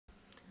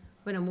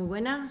Bueno, muy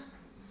buenas.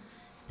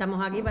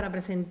 Estamos aquí para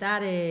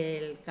presentar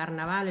el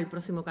carnaval, el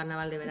próximo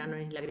Carnaval de Verano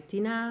en Isla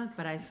Cristina.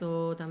 Para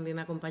eso también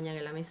me acompañan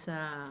en la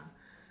mesa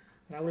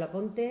Raúl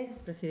Aponte,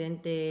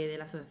 presidente de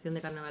la Asociación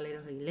de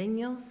Carnavaleros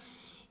Isleños,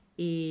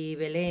 y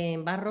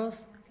Belén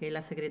Barros, que es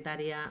la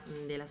secretaria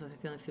de la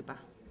Asociación de FIPA.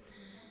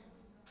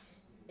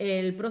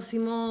 El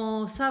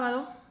próximo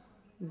sábado,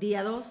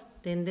 día 2,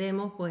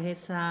 tendremos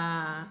pues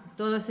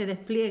todo ese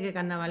despliegue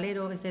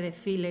carnavalero, ese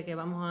desfile que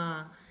va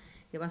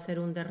a ser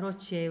un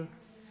derroche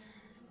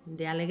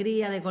de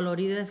alegría, de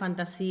colorido, de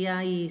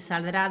fantasía, y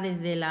saldrá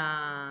desde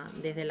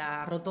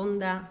la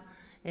rotonda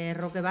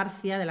Roque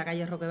Barcia, de la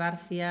calle Roque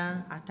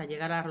Barcia, hasta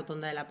llegar a la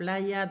rotonda de la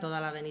playa, toda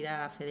la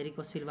avenida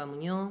Federico Silva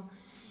Muñoz,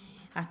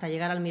 hasta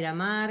llegar al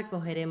Miramar.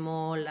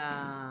 Cogeremos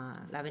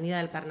la avenida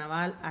del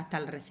Carnaval hasta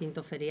el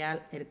recinto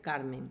ferial El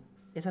Carmen.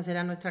 Esa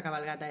será nuestra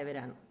cabalgata de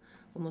verano.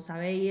 Como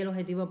sabéis, el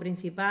objetivo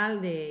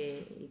principal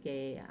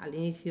que al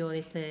inicio de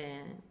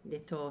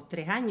estos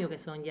 3 años, que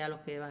son ya los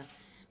que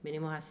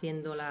venimos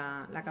haciendo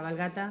la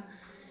cabalgata,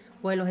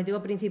 pues el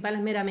objetivo principal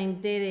es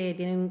meramente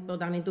tienen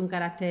totalmente un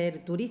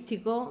carácter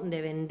turístico,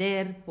 de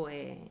vender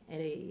pues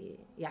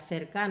y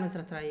acercar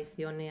nuestras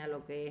tradiciones a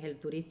lo que es el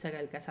turista,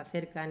 el que se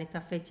acerca en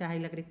estas fechas a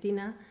Isla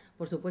Cristina.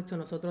 Por supuesto,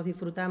 nosotros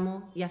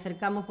disfrutamos y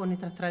acercamos pues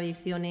nuestras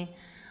tradiciones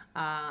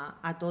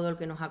a todo el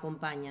que nos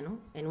acompaña, ¿no?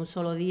 En un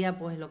solo día,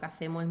 pues lo que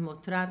hacemos es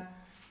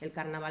mostrar el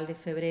carnaval de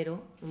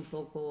febrero un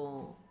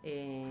poco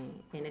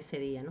en ese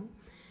día, ¿no?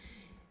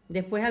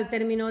 Después, al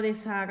término de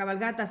esa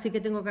cabalgata, sí que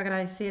tengo que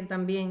agradecer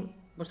también,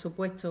 por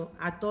supuesto,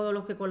 a todos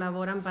los que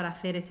colaboran para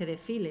hacer este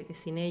desfile, que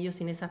sin ellos,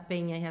 sin esas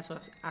peñas y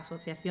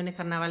asociaciones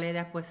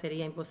carnavaleras, pues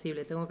sería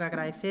imposible. Tengo que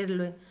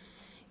agradecerles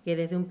que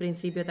desde un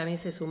principio también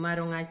se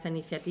sumaron a esta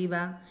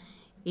iniciativa,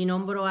 y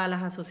nombro a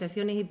las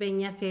asociaciones y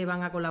peñas que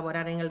van a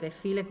colaborar en el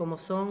desfile, como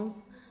son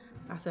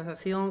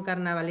Asociación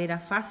Carnavalera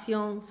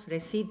Fashion,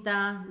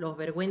 Fresita, Los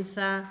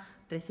Vergüenzas,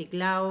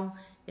 Reciclao,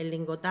 El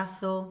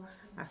Lingotazo,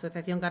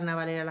 Asociación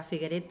Carnavalera La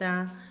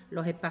Figuereta,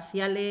 Los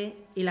Espaciales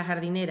y La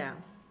Jardinera.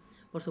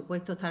 Por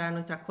supuesto, estarán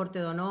nuestras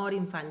cortes de honor,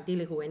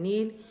 infantil y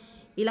juvenil,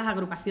 y las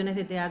agrupaciones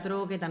de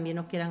teatro que también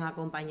nos quieran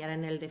acompañar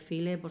en el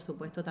desfile, por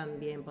supuesto,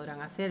 también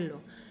podrán hacerlo.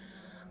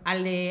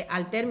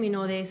 Al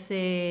término de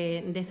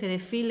ese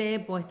desfile,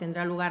 pues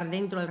tendrá lugar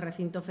dentro del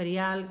recinto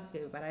ferial, que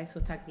para eso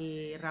está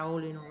aquí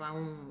Raúl, y nos va a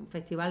un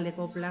festival de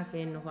coplas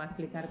que nos va a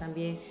explicar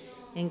también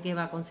en qué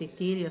va a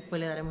consistir, y después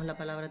le daremos la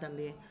palabra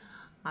también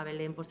a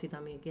Belén por si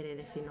también quiere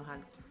decirnos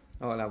algo.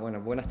 Hola,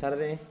 buenas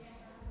tardes.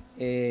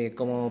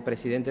 Como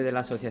presidente de la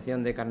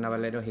Asociación de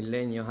Carnavaleros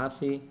Isleños,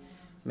 ACI,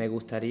 me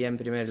gustaría en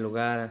primer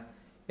lugar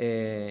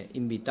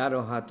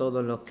invitaros a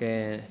todos los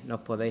que nos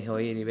podéis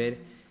oír y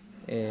ver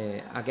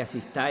a que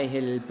asistáis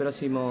el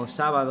próximo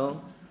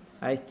sábado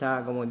a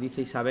esta, como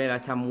dice Isabel, a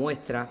esta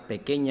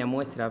pequeña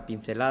muestra,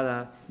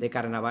 pincelada de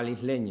carnaval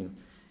isleño.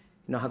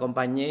 Nos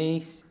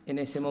acompañéis en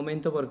ese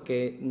momento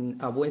porque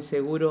a buen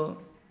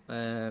seguro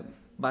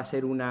va a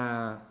ser un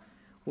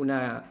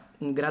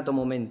grato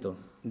momento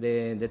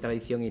de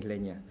tradición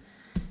isleña.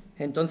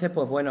 Entonces,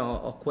 pues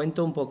bueno, os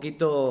cuento un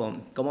poquito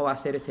cómo va a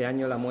ser este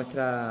año la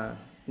muestra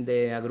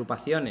de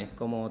agrupaciones.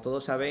 Como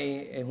todos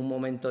sabéis, es un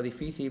momento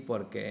difícil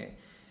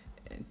porque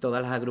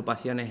todas las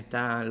agrupaciones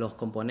los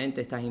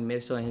componentes están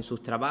inmersos en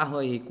sus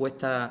trabajos y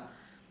cuesta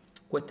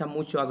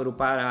mucho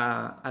agrupar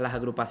a las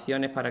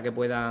agrupaciones para que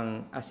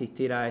puedan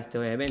asistir a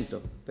estos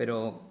eventos.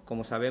 Pero,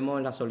 como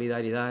sabemos, la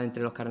solidaridad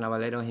entre los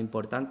carnavaleros es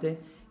importante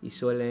y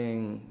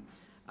suelen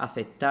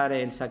aceptar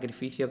el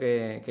sacrificio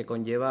que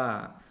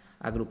conlleva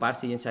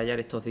agruparse y ensayar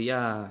estos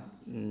días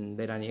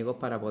veraniegos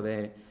para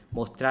poder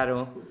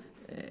mostraros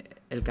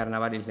el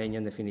carnaval isleño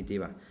en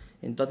definitiva.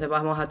 Entonces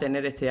vamos a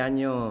tener este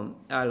año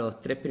a los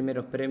 3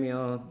 primeros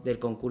premios del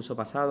concurso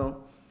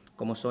pasado,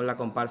 como son la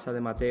comparsa de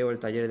Mateo, el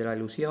taller de la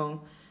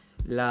ilusión,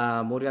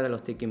 la murga de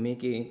los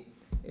tiquismiquis,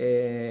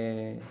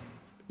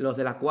 los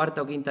de la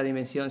 4ª o 5ª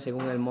dimensión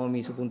según el MOM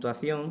y su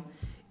puntuación,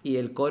 y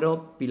el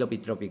coro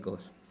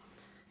Pilopitrópicos.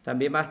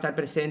 También va a estar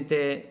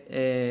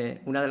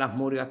presente una de las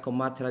murgas con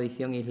más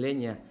tradición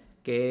isleña,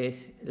 que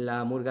es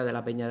la murga de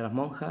la Peña de las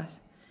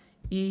Monjas,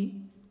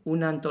 y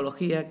una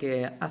antología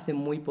que hace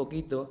muy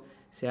poquito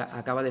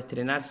acaba de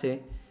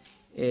estrenarse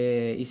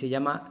y se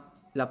llama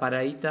una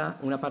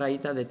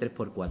paradita de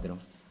 3x4.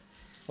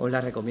 Os la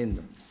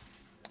recomiendo.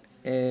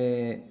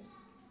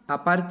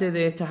 Aparte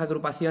de estas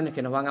agrupaciones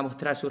que nos van a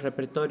mostrar su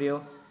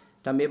repertorio,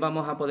 también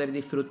vamos a poder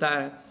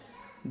disfrutar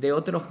de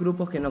otros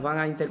grupos que nos van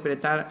a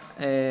interpretar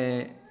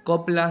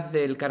coplas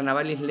del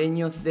carnaval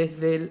isleño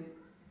desde el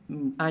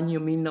año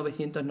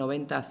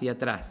 1990 hacia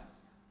atrás.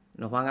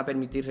 Nos van a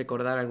permitir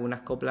recordar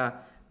algunas coplas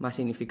más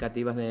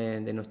significativas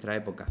de nuestra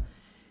época.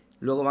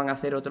 Luego van a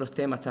hacer otros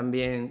temas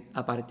también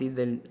a partir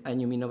del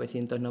año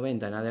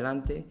 1990 en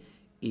adelante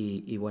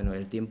y bueno,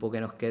 el tiempo que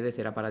nos quede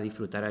será para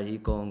disfrutar allí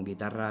con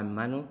guitarra en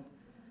mano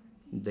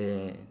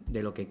de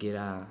lo que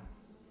quiera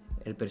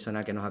el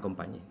personal que nos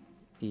acompañe.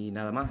 Y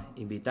nada más,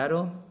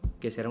 invitaros,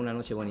 que será una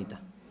noche bonita.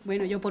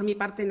 Bueno, yo por mi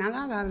parte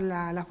nada, dar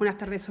las buenas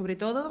tardes sobre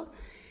todo.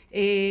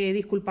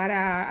 Disculpar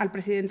al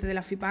presidente de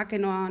la FIPA, que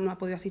no ha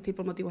podido asistir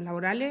por motivos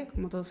laborales,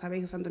 como todos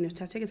sabéis, José Antonio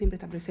Chache, que siempre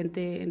está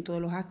presente en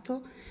todos los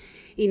actos.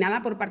 Y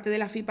nada, por parte de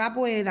la FIPA,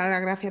 pues dar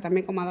las gracias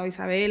también, como ha dado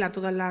Isabel, a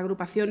todas las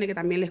agrupaciones, que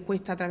también les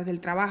cuesta a través del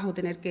trabajo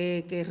tener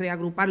que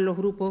reagrupar los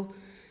grupos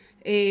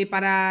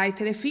para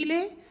este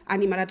desfile.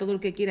 Animar a todo el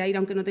que quiera ir,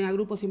 aunque no tenga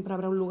grupo, siempre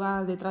habrá un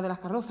lugar detrás de las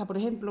carrozas, por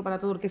ejemplo, para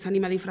todo el que se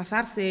anima a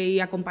disfrazarse y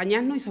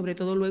acompañarnos, y sobre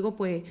todo luego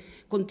pues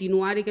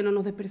continuar y que no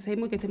nos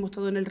dispersemos y que estemos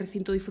todos en el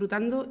recinto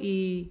disfrutando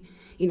y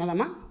nada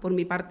más. Por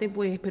mi parte,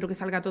 pues espero que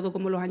salga todo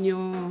como los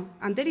años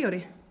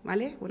anteriores,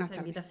 ¿vale? Buenas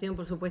tardes. Esa invitación,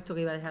 por supuesto,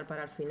 que iba a dejar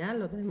para el final,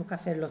 lo tenemos que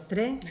hacer los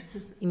tres,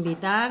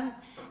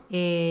 invitar,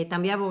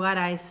 también abogar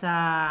a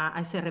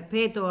ese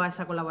respeto, a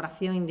esa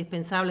colaboración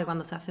indispensable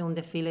cuando se hace un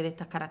desfile de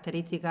estas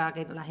características,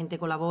 que la gente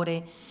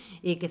colabore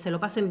y que se lo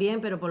pasen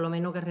bien, pero por lo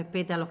menos que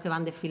respete a los que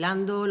van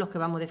desfilando, los que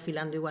vamos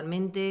desfilando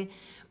igualmente,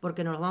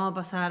 porque nos lo vamos a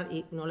pasar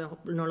y nos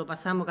lo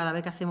pasamos cada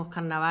vez que hacemos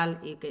carnaval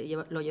y que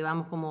lo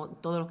llevamos, como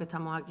todos los que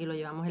estamos aquí, lo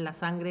llevamos en la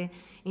sangre.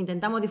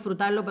 Intentamos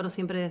disfrutarlo, pero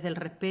siempre desde el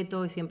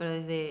respeto y siempre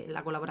desde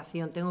la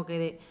colaboración. Tengo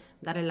que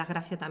darles las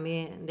gracias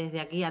también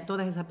desde aquí a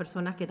todas esas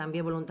personas que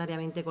también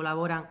voluntariamente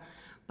colaboran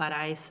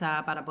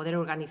para poder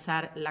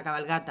organizar la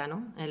cabalgata,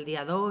 ¿no?, el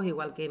día 2,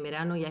 igual que en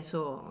verano, y a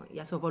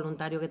esos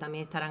voluntarios que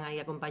también estarán ahí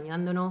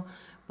acompañándonos,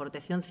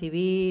 Protección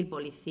Civil,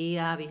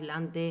 Policía,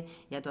 Vigilantes,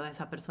 y a todas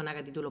esas personas que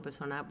a título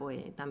personal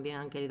pues también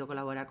han querido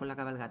colaborar con la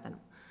cabalgata, ¿no?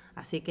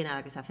 Así que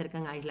nada, que se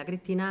acerquen a Isla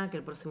Cristina, que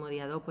el próximo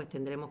día 2 pues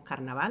tendremos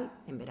carnaval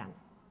en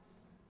verano.